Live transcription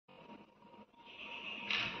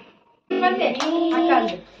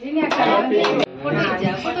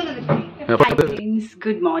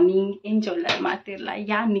Good morning N चोल्लर मातिरला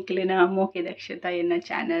या निकलेना मोके दक्षता एन्न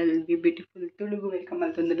चैनल बी ब्यूटिफुल तुलुगु वेलकम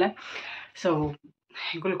अल्तुंदिल्ला सो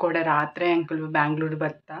इंकुल कोडे रात्रे इंकुल बेंगलूर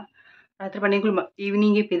बत्ता रात्रि पण्ण इंकुल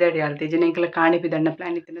ಈವ್ನಿಂಗ್ ಪಿದಾಡಿ ಆಲ್ತೆಜನೆ ಇಂಕಲ ಕಾಣೆ ಪಿದಣ್ಣ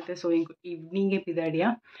ಪ್ಲಾನ್ ಇತ್ತನತೆ ಸೊ ಇಂಕು ಈವ್ನಿಂಗ್ ಪಿದಾಡಿಯ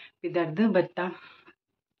ಪಿದಾಡ್ದು ಬತ್ತಾ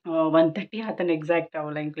 1:30 ಆತನ ಎಕ್ಸಾಕ್ಟ್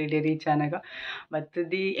ಅವಲ್ಲ ಇಂಕ್ಲಿಡೆ ರೀಚ್ ಆನಾಗ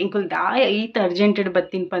ಬತ್ತದಿ ಇಂಕುಲ್ ದಾಯ ಈತ ಅರ್ಜೆಂಟೆಡ್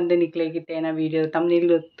ಬತ್ತಿನ ಪಂದೆ ನಿಕ್ಲೇಗಿತ್ತೆ ಏನ ವೀಡಿಯೋ ತಮ್ಮನಿಲ್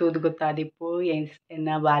ಗೊತ್ತುದು ಗೊತ್ತಾದಿಪ್ಪು ಎನ್ನ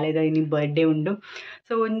ಬಾಲೆದ ಇನಿ ಬರ್ಡೇ ಉಂಡು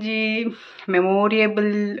ಸೊ ಒಂಜಿ ಮೆಮೋರಿಯಬಲ್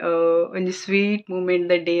ಒಂಜಿ ಸ್ವೀಟ್ ಮೂಮೆಂಟ್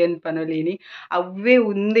ದ ಡೇ ಅಂತ ಪನೊಲಿನಿ ಅವೇ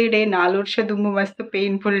ಒಂದೇ ಡೇ 4 ವರ್ಷ ದುಮ್ಮು ಮಸ್ತ್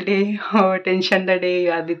painful day tension the day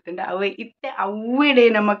ಆದಿತ್ತುಂಡ ಅವೇ ಇತ್ತೆ ಅವೇ ಡೇ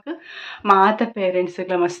ನಮಕ್ ಮಾತ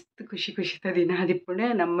ಪೇರೆಂಟ್ಸ್ಗಳ ಮಸ್ತ್ ಖುಷಿ ಖುಷಿತ ದಿನ ಆದಿಪ್ಪುಂಡೆ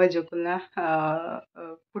ನಮ್ಮ ಜೋಕುಲ್ನ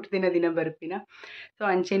ಪುಟ್ಟದಿನ ದಿನ ಬರ್ಪಿನ ಸೊ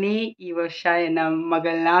ಅಂಚೆನಿ ಈ ವರ್ಷ ಎನ್ನ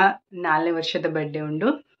ಮಗಳನ್ನ 4ನೇ ವರ್ಷದ ಬರ್ಡೇ ಉಂಡು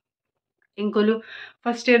ಇಂಕುಲು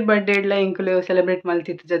ಫಸ್ಟ್ ಇಯರ್ ಬರ್ಡೇ ಇಡ್ಲ ಇಂಕುಲು ಸೆಲೆಬ್ರೇಟ್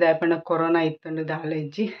ಮಲ್ತಿತ್ತು ಜದ ಯಾಪಣ್ಣ ಕೊರೋನಾ ಇತ್ತುಂಡು ದಾಲ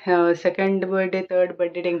ಇಜ್ಜಿ ಸೆಕೆಂಡ್ ಬರ್ಡೇ ಥರ್ಡ್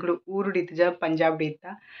ಬರ್ಡೇ ಇಂಕುಲು ಊರುಡಿತ್ತು ಜ ಪಂಜಾಬ್ ಇತ್ತ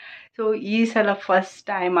ಸೊ ಈ ಸಲ ಫಸ್ಟ್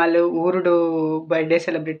ಟೈಮ್ ಅಲ್ಲಿ ಊರುಡು ಬರ್ಡೇ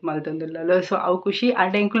ಸೆಲೆಬ್ರೇಟ್ ಮಲ್ತೊಂದುಲ್ಲ ಸೊ ಅವು ಖುಷಿ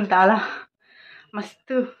ಅಡ್ಡ ಇಂಕುಲು ದಾಲ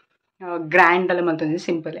ಮಸ್ತ್ ಗ್ರ್ಯಾಂಡ್ ಅಲ್ಲ ಮಲ್ತೊಂದು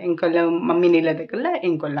ಸಿಂಪಲ್ ಎಂಕೊಲ್ಲ ಮಮ್ಮಿ ನಿಲ್ಲದಕ್ಕಲ್ಲ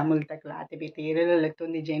ಎಂಕೊಲ್ಲ ಮುಲ್ತಕ್ಕಲ್ಲ ಆತೆ ಬೇತೆ ಏರೆಲ್ಲ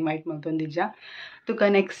ಎತ್ತೊಂದಿಜ್ಜ invite ಮಲ್ತೊಂದಿಜ್ಜ ತುಕ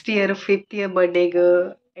next year 5th year ಬರ್ಡೇಗೆ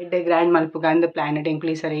ಎಡ್ಡೆ ಗ್ರ್ಯಾಂಡ್ ಮಲ್ಪುಗ ಅಂದ ಪ್ಲಾನ್ ಇಟ್ಟು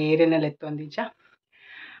ಎಂಕ್ಲು ಈ ಸರಿ ಏರೆಲ್ಲ ಎತ್ತೊಂದಿಜ್ಜ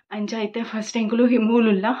ಅಂಚ ಐತೆ ಫಸ್ಟ್ ಎಂಕುಲು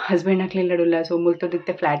ಮೂಲುಲ್ಲ ಹಸ್ಬೆಂಡ್ ಹಾಕ್ಲಿಲ್ಲಡುಲ್ಲ ಸೊ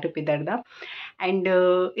ಮುಲ್ತೊದಿತ್ತೆ ಫ್ಲ್ಯಾಟ್ ಪಿದಾಡ್ದ ಆ್ಯಂಡ್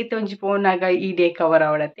ಇತ್ತು ಒಂಜಿ ಫೋನಾಗ ಈ ಡೇ ಕವರ್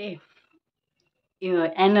ಆವಡತ್ತೆ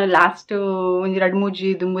ಏನು ಲಾಸ್ಟ್ ಒಂದು 2-3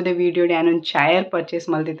 ದುಂಬುದ ವೀಡಿಯೋಡ್ ಏನೊಂದು ಚೇರ್ ಪರ್ಚೇಸ್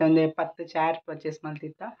ಮಲ್ತಿತ್ತ ಒಂದು 10 ಚೇರ್ ಪರ್ಚೇಸ್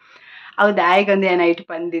ಮಲ್ತಿತ್ತ ಅವು ದಾಯಿಗೊಂದು ಏನು ಐಟ್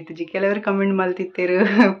ಬಂದಿತ್ತು ಜಿ ಕೆಲವರು ಕಮೆಂಟ್ ಮಲ್ತಿತ್ತೇರು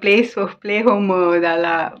ಪ್ಲೇ ಹೋಮ್ ದಾಲ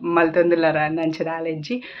ಮಲ್ತೊಂದುಲ್ಲಾರ ನಂಚದ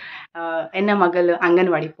ಆಲೆಜ್ಜಿ ಎನ್ನ ಮಗಳು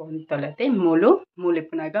ಅಂಗನವಾಡಿ ಪೋಂತೊಲತೆ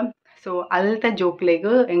ಮೂಲಿಪ್ಪನಾಗ ಸೊ ಅಲ್ತ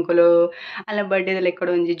ಜೋಕ್ಲೆಗ್ ಎಂಕುಲು ಅಲ್ಲ ಬರ್ಡೇದಲ್ಲಿ ಎಕ್ಕಡ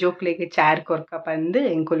ಒಂಜಿ ಜೋಕ್ಲೆಗ್ ಚೇರ್ ಕೊರ್ಕ ಬಂದು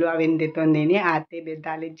ಎಂಕುಲು ಅವೆನ್ ದೆತ್ತೊಂದೇನಿ ಆತೆ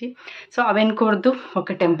ಬೆದ್ದಾಲೆಜ್ಜಿ ಸೊ ಅವೆನ್ ಕೊರ್ದು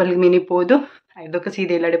ಒಕ್ಕ ಟೆಂಪಲ್ಗೆ ಮಿನಿ ಪೋದು ಐದೊಕ್ಕ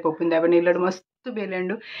ಸೀದೆ ಎಲ್ಲಡೆ ಪೋಪುಂದು ಅವನ ಎಲ್ಲಡು ಮಸ್ತ್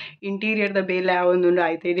ಬೇಲೆಂಡು ಇಂಟೀರಿಯರ್ದ ಬೇಲೆ ಆವೊಂದುಂಡು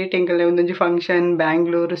ಆಯ್ತು ಇಡೀ ಟೆಂಕಲ್ನ ಒಂದೊಂಜಿ ಫಂಕ್ಷನ್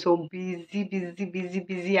ಬ್ಯಾಂಗ್ಳೂರು ಸೊ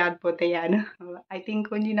ಬಿಸಿ ಆದ್ಪೋತೆ ಯಾನು ಐ ಥಿಂಕ್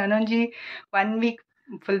ಒಂಜಿ ನಾನೊಂಜಿ 1 ವೀಕ್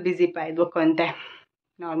ಫುಲ್ ಬಿಸಿ ಪಾಯ್ದು ಅಂತೆ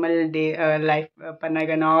normal day life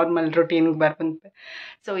ಪನ್ನಾಗ normal ರೊಟೀನ್ಗೆ ಬರ್ಪಂತ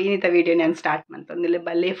so ಇನ್ನಿತ video ನಾನು ಸ್ಟಾರ್ಟ್ ಮಾಡ್ತಂದಿಲ್ಲ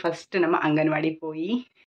ಬಲ್ಲೆ ಫಸ್ಟ್ ನಮ್ಮ ಅಂಗನವಾಡಿ ಪೋಯಿ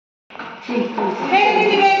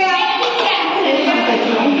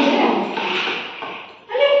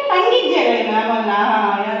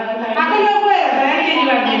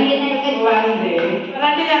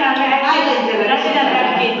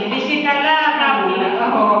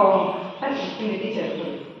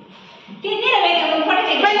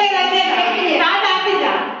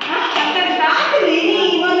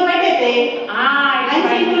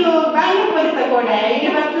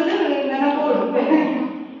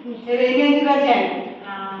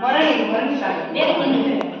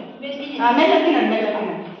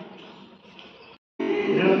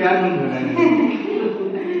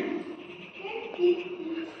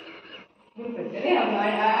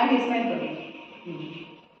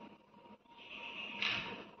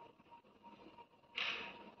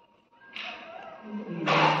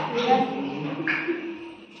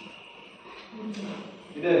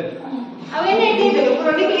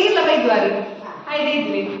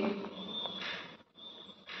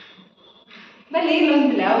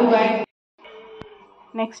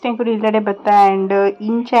ನೆಕ್ಸ್ಟ್ ಎಂಕುಲು ಇಲ್ಲಡೆ ಬತ್ತ ಆ್ಯಂಡ್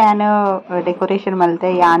ಇಂಚ ಯಾನು ಡೆಕೋರೇಷನ್ ಮಲ್ತೆ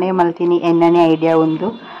ಯಾನೇ ಮಲ್ತೀನಿ ಎನ್ನನೇ ಐಡಿಯಾ ಒಂದು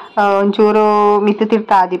ಒಂಚೂರು ಮಿತ್ತು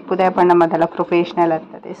ತಿರ್ತಾ ಆದಿಪ್ಪುದೆ ಪಣ್ಣ ಮೊದಲ ಪ್ರೊಫೆಷ್ನಲ್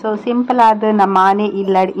ಆಗ್ತದೆ ಸೊ ಸಿಂಪಲ್ ಆದ ನಮ್ಮನೆ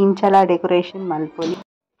ಇಲ್ಲ ಇಂಚಲ ಡೆಕೋರೇಷನ್ ಮಲ್ಪೊಲಿ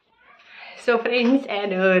ಸೊ ಫ್ರೆಂಡ್ಸ್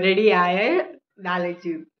ಆ್ಯಂಡ್ ರೆಡಿ ಆಯ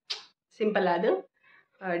ನಾಲೆಜ್ ಸಿಂಪಲ್ ಆದ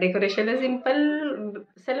decoration simple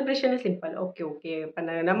celebration simple okay ಪನ್ನ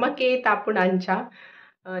ನಮ್ಮಕ್ಕೆ ತಾಪುಣ ಅಂಚ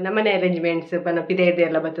ನಮ್ಮನೆ ಅರೇಂಜ್ಮೆಂಟ್ಸ್ ಪನ್ನ ಪಿದೇರ್ದೆ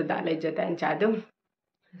ಎಲ್ಲ ಬರ್ತದೆ ನಾಲೆಜ್ ಜೊತೆ ಅಂಚ ಅದು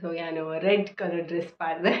ಸೊ ನಾನು red colour dress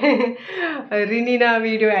ಪಾಡ್ದೆ ರಿನಿನ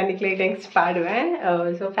video ಆ್ಯನಿಕ್ಲೆ thanks ಪಾಡುವೆ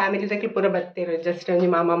so ಫ್ಯಾಮಿಲಿದಕ್ಕೆ ಪೂರ ಬರ್ತಿರೋ ಜಸ್ಟ್ ಒಂಜಿ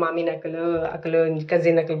ಮಾಮ ಮಾಮಿನ ಅಕಲು ಒಂಜಿ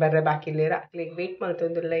ಕಸಿನ್ ಅಕಲು ಬರ್ರೆ ಬಾಕಿಲ್ಲೇರ ಅಕ್ಲಿಗೆ ವೇಟ್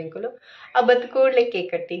ಮಾಡ್ತೊಂದಿಲ್ಲ ಇಂಕುಲು ಆ ಬತ್ತು ಕೂಡಲೇ ಕೇಕ್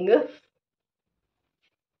ಕಟ್ಟಿಂಗ್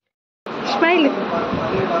ಸ್ಮೈಲ್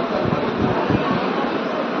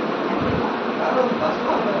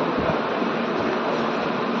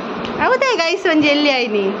ಹೌದಾ ಗೈಸ್ ಒಂಜಿ ಎಲ್ಲಿ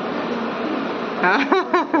ಆಯ್ನಿ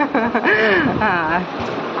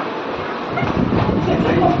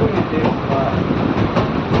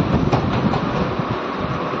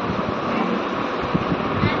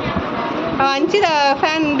ಅಂಚಿದ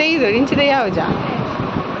ಫ್ಯಾನ್ ಇದು ಇಂಚಿದ ಯಾವಜ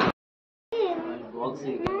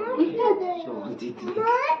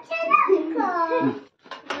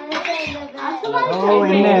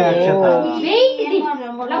ಇನ್ನೇ ಅಕ್ಷತಾ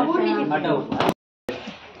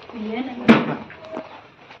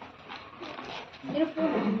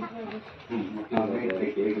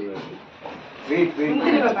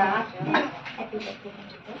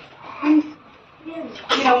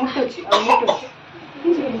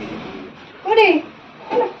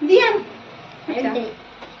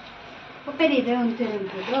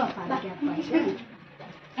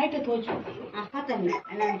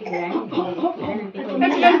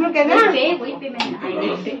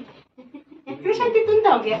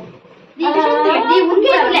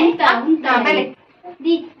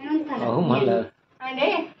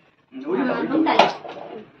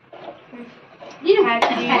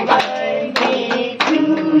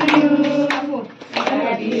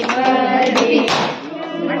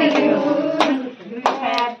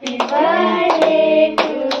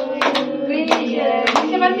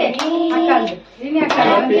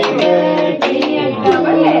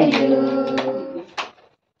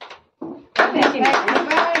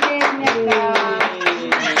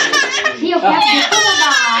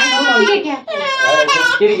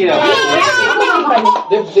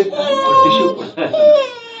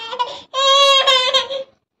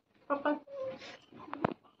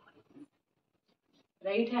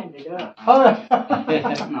ರೈಟ್ ಹ್ಯಾಂಡೆಡ್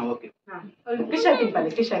ಕೃಷ ತಿಂಪಾಲೆ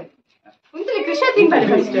ಕೃಷ ಮುಂದೆ ಕೃಷ ತಿಂಪಾಲೆ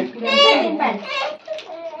ಫಸ್ಟ್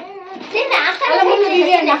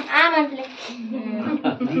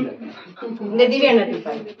ದಿವ್ಯಣ್ಣ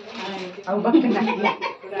ತಿಂಪಾಲೆ ಅವು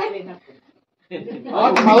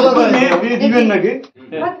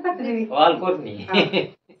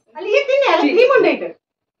ಅಲ್ಲಿ ತಿನ್ನಿ ಅಲ್ಲಿ ಕ್ರೀಮ್ ಉಂಡಾಯ್ತು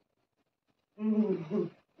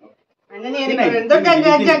ದೊಡ್ಡ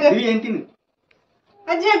ಅಜ್ಜಾಗ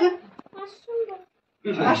ಅಜ್ಜಾಗ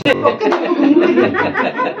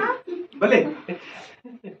ಬಲೆ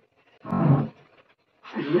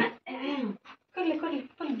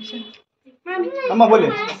ಅಮ್ಮ ಬೋಲೆ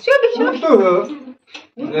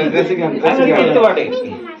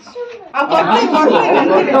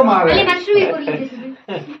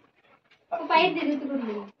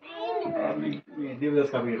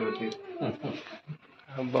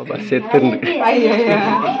बाबा सेतन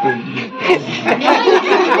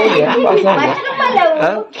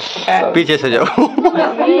पीछे से जाओ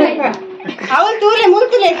ಅವಳು ತೂಲೆ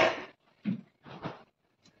ಮುಲ್ತುಲೆ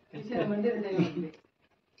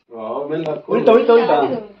ಉಲ್ಟಾ ಉಲ್ಟಾ ಉಲ್ಟಾ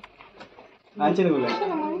ಆಂಚನೆ ಗುಲ್ಲ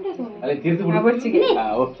ಅಲ್ಲ ತೀರ್ತು ಬಿಡು ಬಚ್ಚಿಗೆ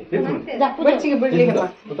ಓಕೆ ತೀರ್ತು ಬಿಡು ಬಚ್ಚಿಗೆ ಬಿಡ್ಲಿಕ್ಕೆ ಬಾ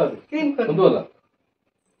ಕ್ರೀಮ್ ಕೊಡು ಒಂದು ಅಲ್ಲ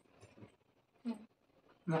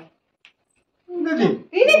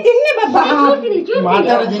ನೀನೇ ತಿನ್ನಿ ಬಾಬಾ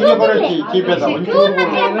ಮಾತಾಡ ಜಿಂಗೆ ಬರತಿ ಕೀಪೇದ ಒಂಚೂರು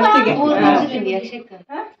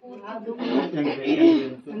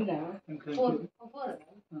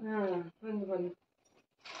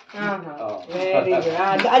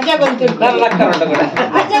ಅಜ್ಜ ಬಂತು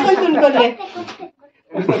ಅಜ್ಜ ಬಂತು ಕೊಡ್ಲೆ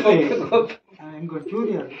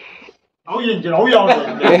ಚೂರಿ ಅವು ಎಂಜ ಅವು ಯಾವ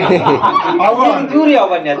ಅವು ಚೂರಿ ಯಾವ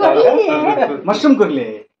ಬನ್ನಿ ಅಂತ ಮಶ್ರೂಮ್ ಕೊಡ್ಲಿ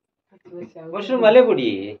ಮಶ್ರೂಮ್ ಅಲ್ಲೇ ಕೊಡಿ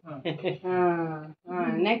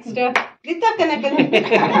ನೆಕ್ಸ್ಟ್ ದಿತ್ತಕ್ಕನಕ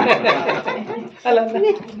ಅಲ್ಲ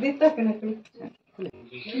ದಿತ್ತಕ್ಕನಕ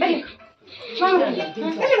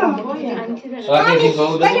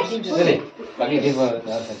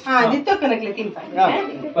ದಿತ್ತಕ್ಕನಕ್ಲೆ ತಿಂಪ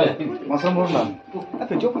ಮಶ್ರೂಮ್ ಬೋರ್ಡ್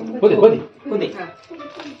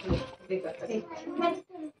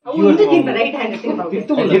ಒಂದು ತಿಂಪ ರೈಟ್ ಹ್ಯಾಂಡ್ ತಿಂಪ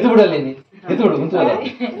ಎದ್ದು ಬಿಡಲ್ಲ ಎದ್ದು ಬಿಡು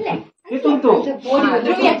ಮುಂಚೆ ತುಂತು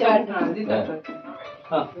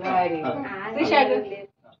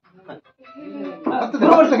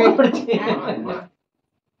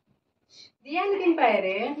ದಿಯಾನ್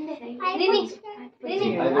ತಿಂಪಾಯರೆ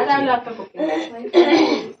ಅದಲ್ಲ ಅಕ್ಕ ಕೊಕ್ಕಿಗೆ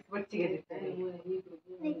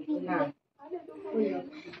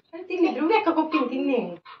ತಿನ್ನಿ ಧ್ರುವಿ ಅಕ್ಕ ಕೊಕ್ಕಿನ ತಿನ್ನಿ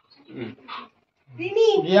ತಿನ್ನಿ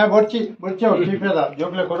ಯಾ ಬರ್ಚಿ ಬರ್ಚಿ ಅವ್ರು ಕೀಪೇದ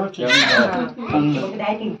ಜೋಗ್ಲೆ ಕೊಡೋಚಿ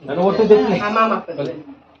ನಾನು ಒಟ್ಟು দেখলে ಮಾಮ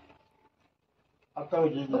ಅತ್ತವು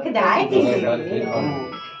ಜಿ ಓಕೆ ದಾಯಿ ತಿನ್ನಿ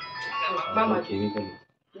ಮಾಮ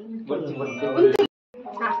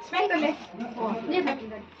ಹಾ ಸ್ಮೆಲ್ ತಲೆ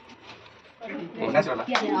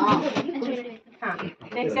ಹಾ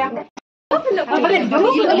ನೆಕ್ಸ್ಟ್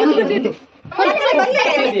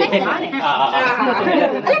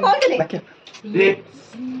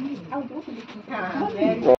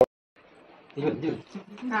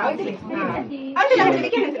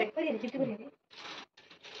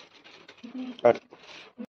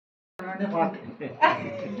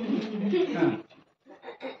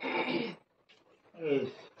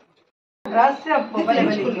ರಹಸ್ಯ ಬಲೆ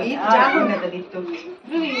ಬಲೆ ಜಾಗುಂಡದಲ್ಲಿತ್ತು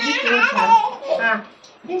ಹಾ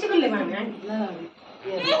ನಿಂಚುಕೊಳ್ಳಿ ಮಾಮಿ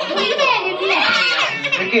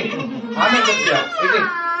ಆಮೇಲೆ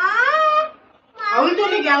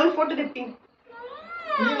ಫೋಟೋ ತೆಪ್ಪಿ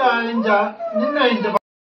ಇಲ್ಲ ಇಂಜ ನಿನ್ನ ಇಂಜ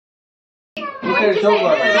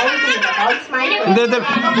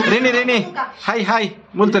ರೇಣಿ ಹಾಯ್ ಹಾಯ್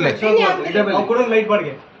ಮುಲ್ತಲೆ ಲೈಟ್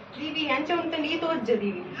ಬಾಡ್ಗೆ ದೀವಿ ಹಂಚ ಉಂಟ ನೀ ತೋರ್ಜ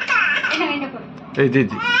ದೀವಿ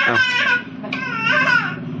ಇದ್ದಿ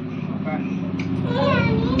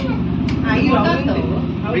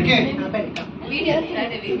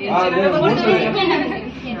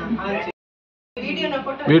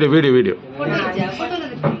video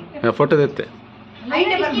photo ತೆತ್ತೆ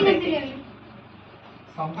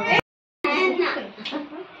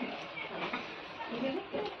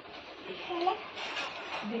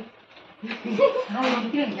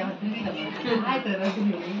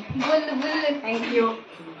thank you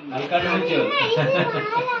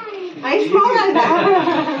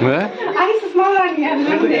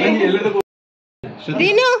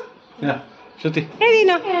ದೀನು Shruti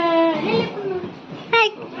ದೀನು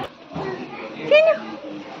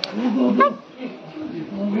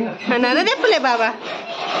Kannada deppule baba.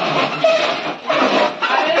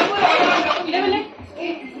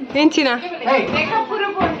 Enchina.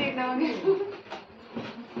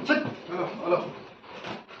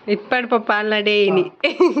 Ippad papa allade ini.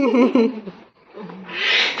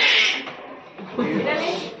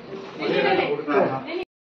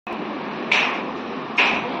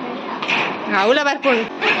 Avula barponu.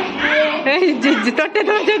 Jijji totte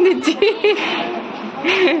torjondijji.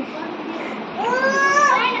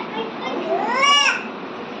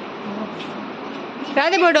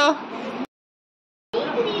 Radhe ಬೋಡು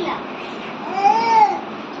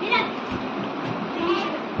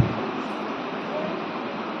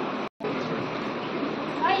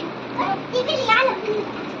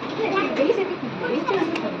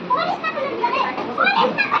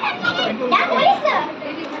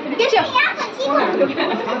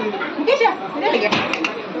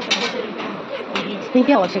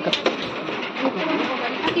ಹೀಗೆ ಅವಶ್ಯಕ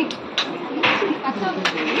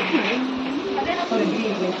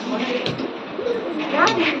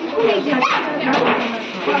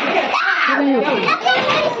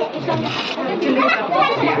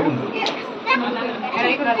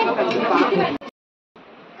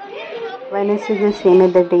ವೆನಸ್ಸಿಗೆ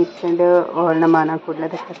ಸೇಮೆದಡ್ಡೆ ಇಟ್ಕೊಂಡು ವರ್ಣಮಾನ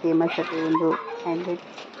ಕೊಡ್ಲದಕ್ಕೆ ಫೇಮಸ್ ಅದು ಒಂದು ಆ್ಯಂಡ್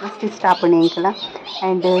ಮಸ್ತ್ ಇಷ್ಟ ಆಪಣೆ ಇಂಕಲ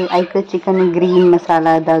ಆ್ಯಂಡ್ ಐಕ ಚಿಕನ್ ಗ್ರೀನ್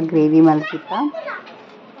ಮಸಾಲಾದ ಗ್ರೇವಿ ಮಲ್ತಿತ್ತ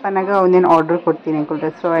ಪನ್ನಾಗ ಒಂದೇನು ಆರ್ಡ್ರ್ ಕೊಡ್ತೀನಿ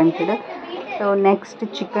ಅಂಕೊಳ್ರೆ ಸೊ ಅಂತಿದ್ದು ಸೊ ನೆಕ್ಸ್ಟ್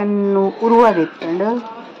ಚಿಕನ್ನು ಉರುವಲ್ ಇಟ್ಕೊಂಡು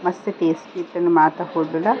ಮಸ್ತ್ ಟೇಸ್ಟ್ ಇಟ್ಟು ಮಾತಾ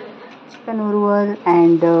ಹೋಡಲ್ಲ ಚಿಕನ್ ಉರುವಲ್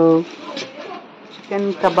ಆ್ಯಂಡ್ ಚಿಕನ್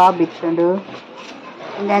ಕಬಾಬ್ ಇಟ್ಕೊಂಡು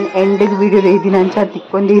ನಾನು ಎಂಡಿಗೆ ವೀಡಿಯೋದ ಇದ್ದೀನಿ ಅಂಚ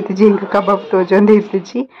ತಿಕ್ಕೊಂಡೇ ಇತ್ತಿಜಿ ಇಂಕ ಕಬಾಬ್ ತೋಜೊಂದೇ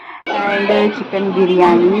ಇತ್ತಿಜಿ and chicken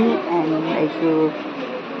biryani and like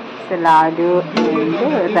salad and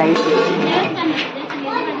rice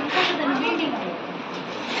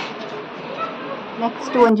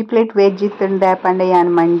next ಒಂಜಿ ಪ್ಲೇಟ್ ವೆಜ್ ಇತ್ತಂಡೆ ಪಂಡೆ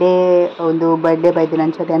ಯಾನ್ ಮಂಡೇ ಒಂದು ಬರ್ಡೇ ಬೈದಿನ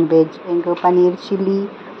ಅಂಚದ ಯಾನ್ veg ಇಂಕ paneer chilli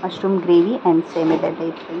mushroom gravy and ಸೇಮೆದಡ್ಡೆ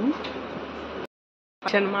ಇತ್ತು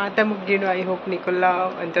ಚೆನ್ನ ಮಾತಾ ಮುಗ್ಗಿಡು ಐ ಹೋಪ್ ನಿಕೊಲ್ಲ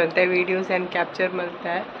ಅಂತ ವೀಡಿಯೋಸ್ ಏನು ಕ್ಯಾಪ್ಚರ್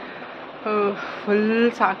ಮಾಡ್ತೆ ಫುಲ್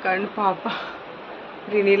ಸಾಕಂಡು ಪಾಪ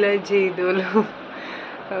ರಿನಿಲಜ್ಜಿ ಇದು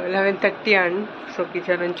 11:30 ಅಣ್ಣ ಸೊ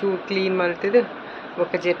ಕಿಚನ್ ಒಂಚೂರು ಕ್ಲೀನ್ ಮಾಡ್ತಿದ್ದು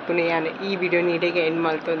ఒక చెప్పుని ఈ వీడియో నీడేగా ఎండ్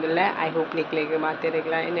మల్తుందిలే ఐ హోప్ నీకు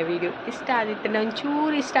ಮಾತೆರೆಗ್ಲ ಎನ್ನ ವೀಡಿಯೋ ಇಷ್ಟ ಆದಿತ್ತನ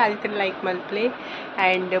ಒಂಚೂರು ಇಷ್ಟ ಆದಿತ್ತನ ಲೈಕ್ ಮಲ್ಪ್ಲೆ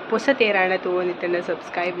ಆ್ಯಂಡ್ ಹೊಸ ತೇರಾಣ ತೊಗೊಂಡಿತ್ತನ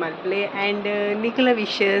subscribe ಮಲ್ಪ್ಲೆ and ನಿಖಲ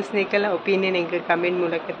wishes ನಿಖಲ opinion ಎಂಗೆ comment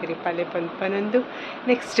ಮೂಲಕ ತಿರುಪಾಲೆ ಪನ್ಪನೊಂದು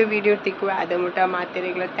ನೆಕ್ಸ್ಟ್ ವೀಡಿಯೋ ತಿಕ್ಕುವ ಅದ ಮುಟ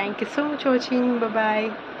ಮಾತೆರೆಗ್ಲ thank you so much watching bye